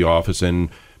into the office and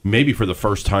maybe for the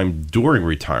first time during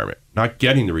retirement, not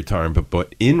getting the retirement,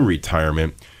 but in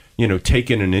retirement,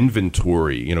 taking an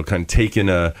inventory, kind of taking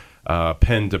a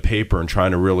pen to paper and trying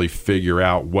to really figure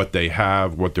out what they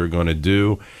have, what they're going to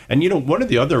do. And, one of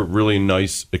the other really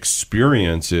nice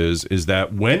experiences is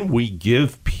that when we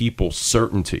give people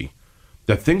certainty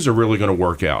that things are really going to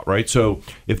work out, right? So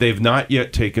if they've not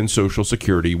yet taken Social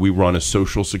Security, we run a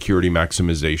Social Security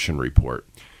maximization report.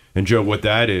 And Joe, what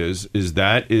that is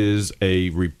a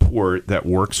report that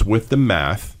works with the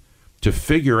math to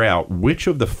figure out which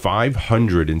of the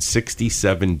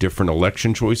 567 different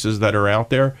election choices that are out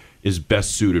there is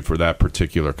best suited for that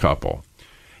particular couple.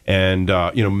 And,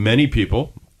 many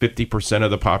people, 50%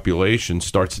 of the population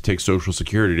starts to take Social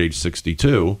Security at age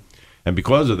 62. And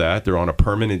because of that, they're on a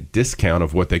permanent discount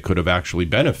of what they could have actually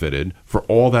benefited for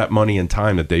all that money and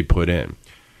time that they put in.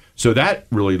 So that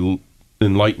really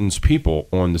enlightens people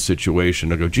on the situation.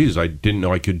 They go, geez, I didn't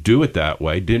know I could do it that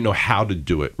way. Didn't know how to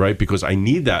do it, right? Because I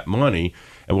need that money.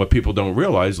 And what people don't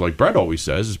realize, like Brett always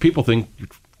says, is people think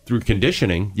through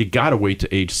conditioning, you got to wait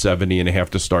to age 70 and have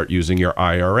to start using your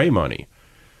IRA money.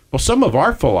 Well, some of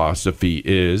our philosophy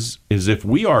is if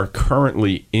we are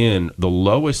currently in the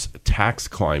lowest tax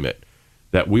climate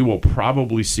that we will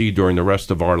probably see during the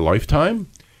rest of our lifetime,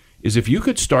 is if you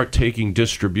could start taking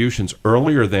distributions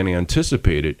earlier than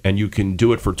anticipated, and you can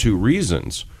do it for 2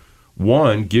 reasons.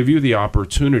 One, give you the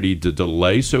opportunity to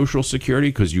delay Social Security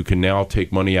because you can now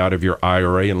take money out of your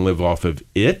IRA and live off of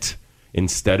it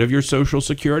instead of your Social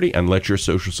Security and let your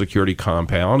Social Security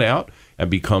compound out and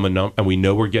become and we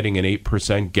know we're getting an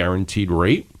 8% guaranteed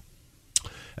rate.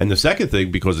 And the second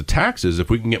thing, because of taxes, if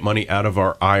we can get money out of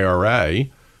our IRA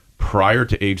prior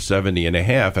to age 70 and a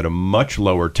half at a much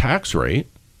lower tax rate,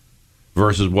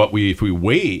 versus if we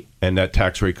wait and that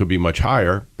tax rate could be much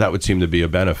higher, that would seem to be a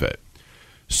benefit.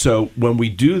 So when we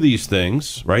do these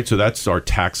things, right, so that's our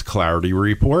tax clarity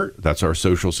report, that's our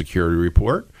Social Security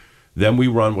report. Then we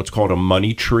run what's called a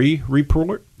money tree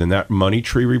report, and that money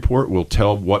tree report will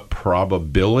tell what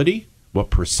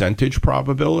percentage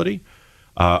probability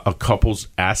a couple's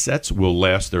assets will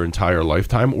last their entire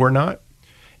lifetime or not.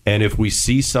 And if we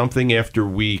see something after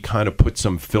we kind of put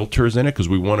some filters in it, because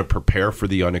we want to prepare for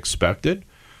the unexpected,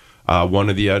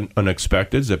 one of the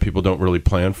unexpecteds that people don't really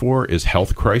plan for is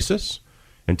health crisis.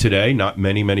 And today, not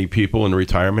many people in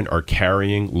retirement are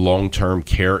carrying long-term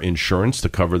care insurance to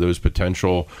cover those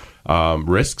potential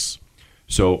risks.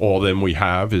 So all then we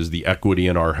have is the equity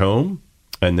in our home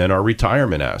and then our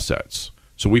retirement assets.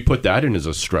 So we put that in as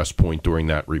a stress point during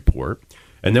that report.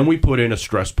 And then we put in a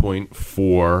stress point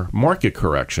for market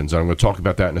corrections. I'm going to talk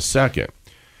about that in a second.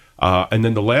 And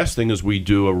then the last thing is we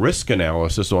do a risk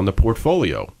analysis on the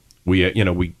portfolio. We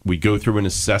go through an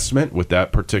assessment with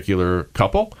that particular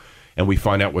couple, and we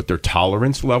find out what their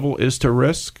tolerance level is to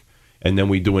risk. And then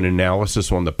we do an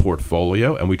analysis on the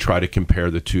portfolio, and we try to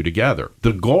compare the two together.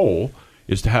 The goal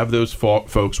is to have those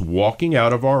folks walking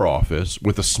out of our office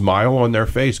with a smile on their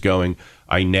face going,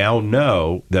 I now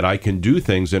know that I can do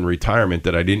things in retirement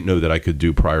that I didn't know that I could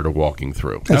do prior to walking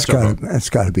through. That's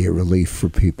got to be a relief for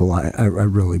people. I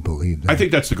really believe that. I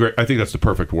think that's the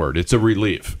perfect word. It's a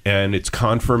relief, and it's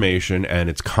confirmation, and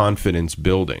it's confidence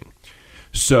building.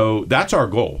 So that's our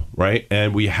goal, right?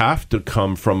 And we have to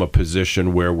come from a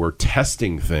position where we're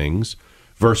testing things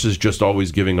versus just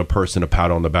always giving a person a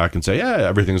pat on the back and say, yeah,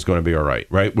 everything's going to be all right,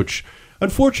 right? Which,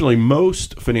 unfortunately,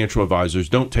 most financial advisors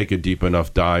don't take a deep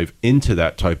enough dive into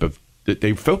that type of,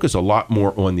 they focus a lot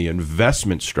more on the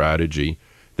investment strategy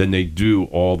than they do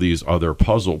all these other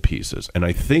puzzle pieces. And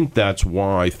I think that's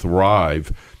why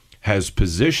Thrive has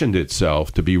positioned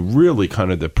itself to be really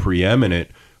kind of the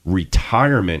preeminent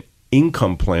retirement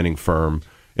income planning firm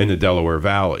in the Delaware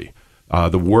Valley.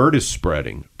 The word is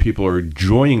spreading. People are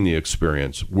enjoying the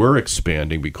experience. We're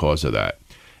expanding because of that.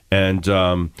 And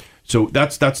so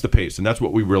that's the pace, and that's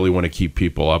what we really want to keep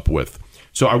people up with.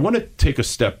 So I want to take a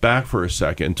step back for a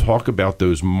second and talk about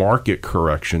those market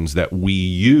corrections that we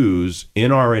use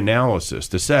in our analysis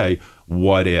to say,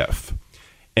 what if?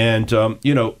 And,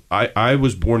 I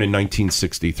was born in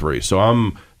 1963, so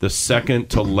I'm the second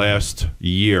to last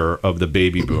year of the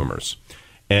baby boomers.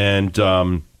 And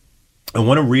I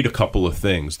want to read a couple of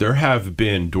things. There have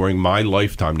been, during my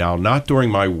lifetime, now not during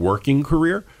my working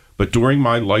career, but during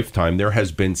my lifetime, there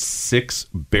has been 6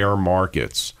 bear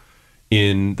markets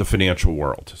in the financial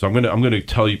world. So I'm going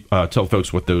to tell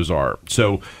folks what those are.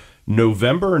 So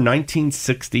November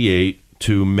 1968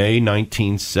 to May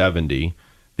 1970,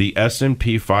 the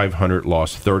S&P 500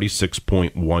 lost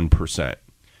 36.1%,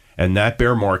 and that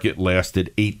bear market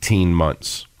lasted 18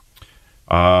 months.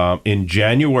 In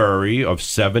January of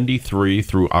 73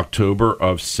 through October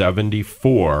of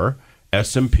 74,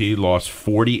 S&P lost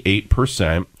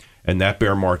 48%, and that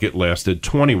bear market lasted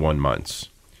 21 months.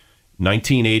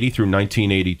 1980 through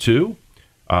 1982,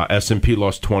 S&P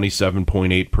lost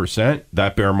 27.8%.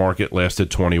 That bear market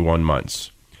lasted 21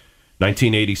 months.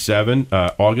 1987,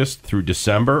 August through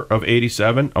December of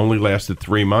 87, only lasted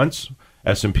 3 months.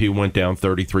 S&P went down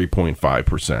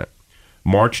 33.5%.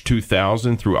 March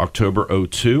 2000 through October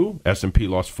 02, S&P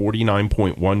lost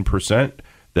 49.1%.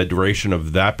 The duration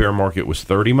of that bear market was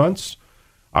 30 months.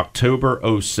 October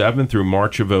 07 through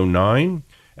March of 09,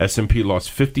 S&P lost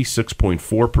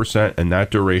 56.4%, and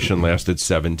that duration lasted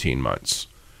 17 months.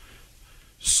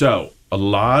 So a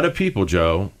lot of people,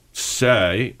 Joe,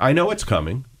 say, I know it's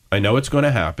coming, I know it's going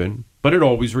to happen, but it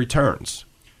always returns.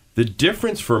 The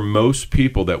difference for most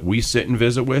people that we sit and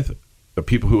visit with, the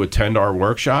people who attend our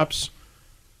workshops,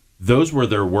 those were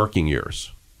their working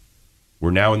years.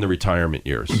 We're now in the retirement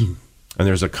years. And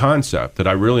there's a concept that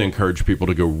I really encourage people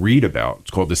to go read about.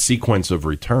 It's called the sequence of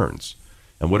returns.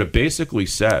 And what it basically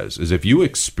says is if you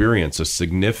experience a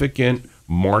significant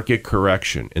market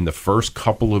correction in the first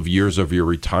couple of years of your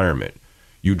retirement,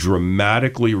 you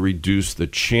dramatically reduce the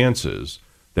chances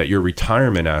that your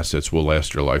retirement assets will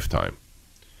last your lifetime.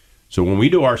 So when we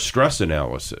do our stress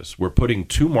analysis, we're putting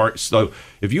two marks. So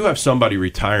if you have somebody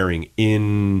retiring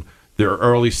in their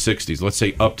early 60s, let's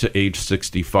say up to age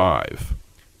 65,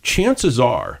 chances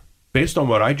are, based on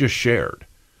what I just shared,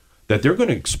 that they're going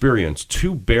to experience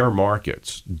 2 bear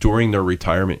markets during their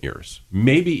retirement years,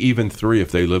 maybe even 3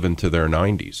 if they live into their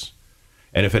 90s.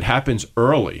 And if it happens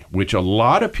early, which a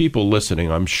lot of people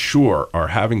listening, I'm sure, are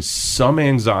having some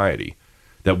anxiety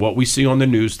that what we see on the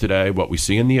news today, what we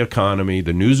see in the economy,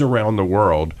 the news around the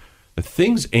world, that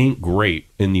things ain't great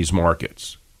in these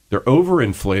markets. They're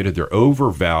overinflated, they're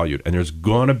overvalued, and there's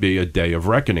going to be a day of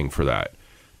reckoning for that.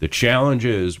 The challenge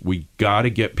is we got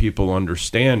to get people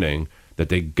understanding that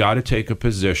they got to take a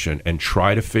position and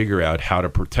try to figure out how to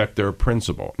protect their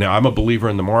principal. Now, I'm a believer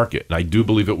in the market, and I do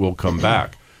believe it will come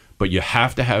back, but you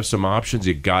have to have some options.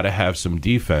 You got to have some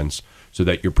defense so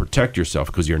that you protect yourself,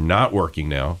 because you're not working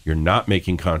now, you're not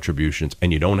making contributions,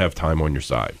 and you don't have time on your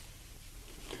side.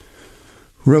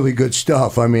 Really good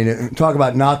stuff. I mean, talk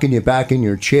about knocking you back in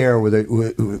your chair with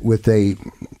a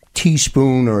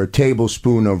teaspoon or a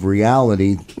tablespoon of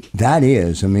reality. That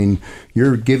is, I mean,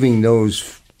 you're giving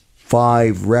those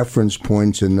 5 reference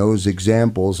points and those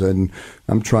examples, and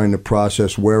I'm trying to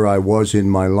process where I was in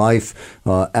my life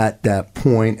at that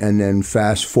point, and then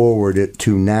fast forward it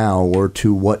to now, or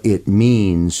to what it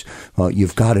means.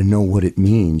 You've got to know what it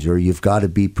means, or you've got to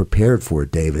be prepared for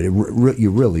it, David.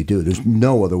 You really do. There's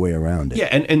no other way around it. Yeah,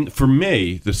 and for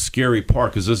me, the scary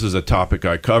part, because this is a topic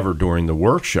I covered during the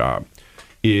workshop,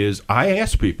 is I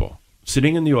ask people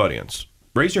sitting in the audience,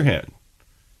 raise your hand.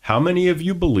 How many of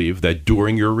you believe that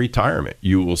during your retirement,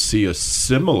 you will see a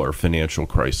similar financial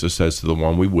crisis as to the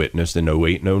one we witnessed in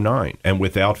 08 and 09? And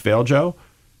without fail, Joe,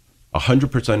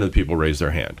 100% of the people raise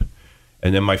their hand.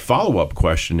 And then my follow-up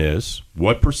question is,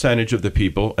 what percentage of the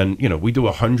people, and we do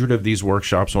 100 of these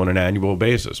workshops on an annual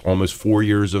basis, almost 4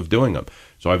 years of doing them.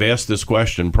 So I've asked this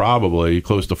question probably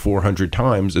close to 400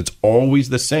 times. It's always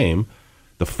the same.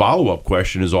 The follow-up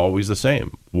question is always the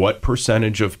same. What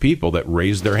percentage of people that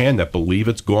raise their hand that believe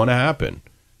it's going to happen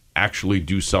actually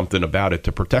do something about it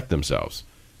to protect themselves?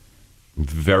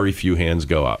 Very few hands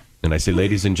go up. And I say,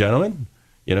 ladies and gentlemen,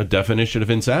 definition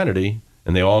of insanity,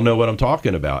 and they all know what I'm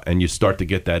talking about. And you start to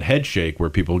get that head shake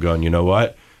where people are going, you know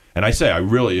what? And I say, I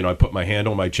really, I put my hand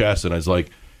on my chest and I was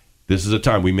like, this is a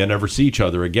time we may never see each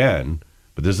other again.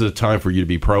 But this is a time for you to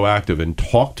be proactive and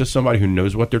talk to somebody who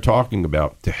knows what they're talking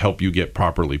about to help you get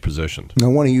properly positioned. I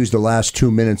want to use the last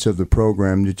 2 minutes of the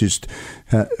program to just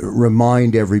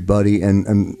remind everybody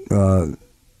and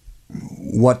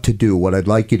what to do, what I'd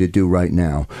like you to do right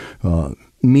now.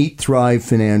 Meet Thrive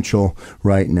Financial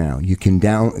right now. You can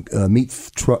meet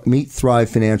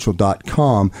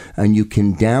thrivefinancial.com, and you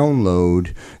can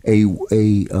download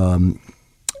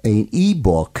an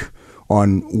ebook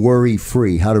on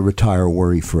worry-free, how to retire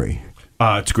worry-free.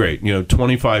 It's great.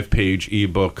 25-page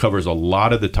ebook covers a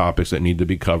lot of the topics that need to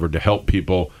be covered to help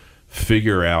people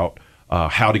figure out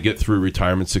how to get through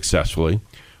retirement successfully.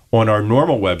 On our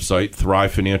normal website,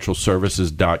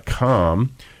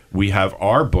 thrivefinancialservices.com, we have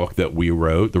our book that we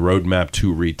wrote, The Roadmap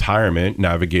to Retirement,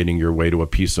 Navigating Your Way to a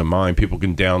Peace of Mind. People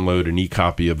can download an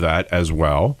e-copy of that as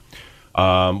well.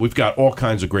 We've got all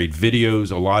kinds of great videos,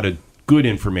 a lot of good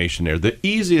information there. The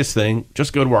easiest thing,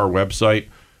 just go to our website,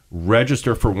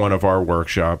 register for one of our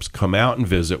workshops, come out and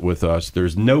visit with us.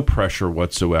 There's no pressure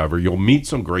whatsoever. You'll meet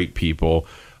some great people.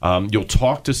 You'll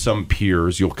talk to some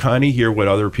peers. You'll kind of hear what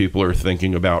other people are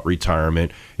thinking about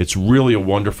retirement. It's really a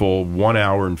wonderful 1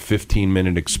 hour and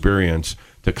 15-minute experience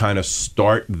to kind of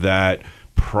start that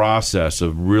process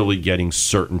of really getting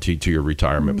certainty to your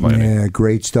retirement planning. Yeah,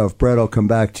 great stuff. Brett, I'll come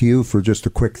back to you for just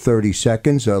a quick 30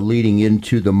 seconds, leading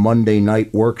into the Monday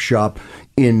night workshop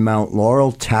in Mount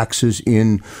Laurel, Taxes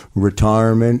in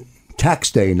Retirement.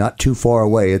 Tax Day, not too far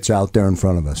away. It's out there in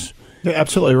front of us. Yeah,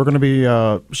 absolutely. We're going to be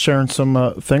sharing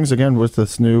some things again with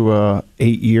this new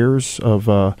 8 years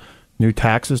of new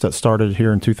taxes that started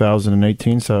here in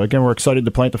 2018. So again, we're excited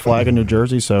to plant the flag in New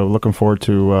Jersey. So looking forward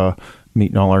to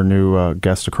meeting all our new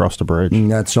guests across the bridge. And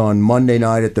that's on Monday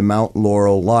night at the Mount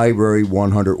Laurel Library,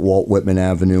 100 Walt Whitman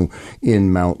Avenue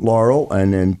in Mount Laurel.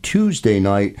 And then Tuesday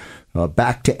night,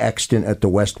 back to Exton at the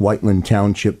West Whiteland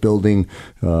Township Building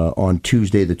on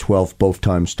Tuesday the 12th. Both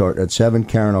times start at 7.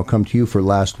 Karen, I'll come to you for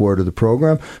last word of the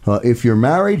program. If you're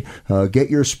married, get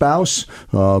your spouse,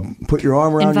 put your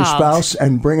arm around your spouse,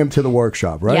 and bring him to the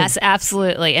workshop, right? Yes,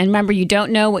 absolutely. And remember, you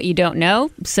don't know what you don't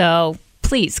know, so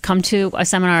please come to a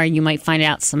seminar. You might find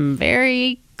out some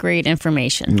very great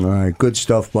information. All right, good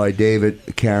stuff by David,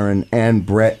 Karen, and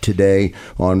Brett today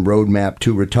on Roadmap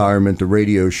to Retirement, the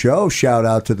radio show. Shout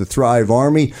out to the Thrive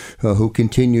Army who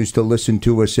continues to listen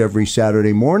to us every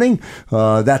Saturday morning.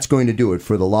 That's going to do it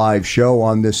for the live show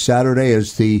on this Saturday.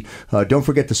 Don't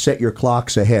forget to set your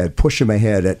clocks ahead. Push them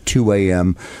ahead at 2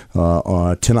 a.m.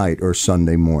 Tonight or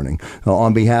Sunday morning.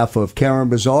 On behalf of Karen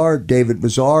Bazar, David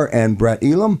Bazar, and Brett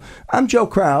Elam, I'm Joe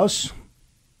Kraus.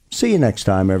 See you next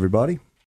time, everybody.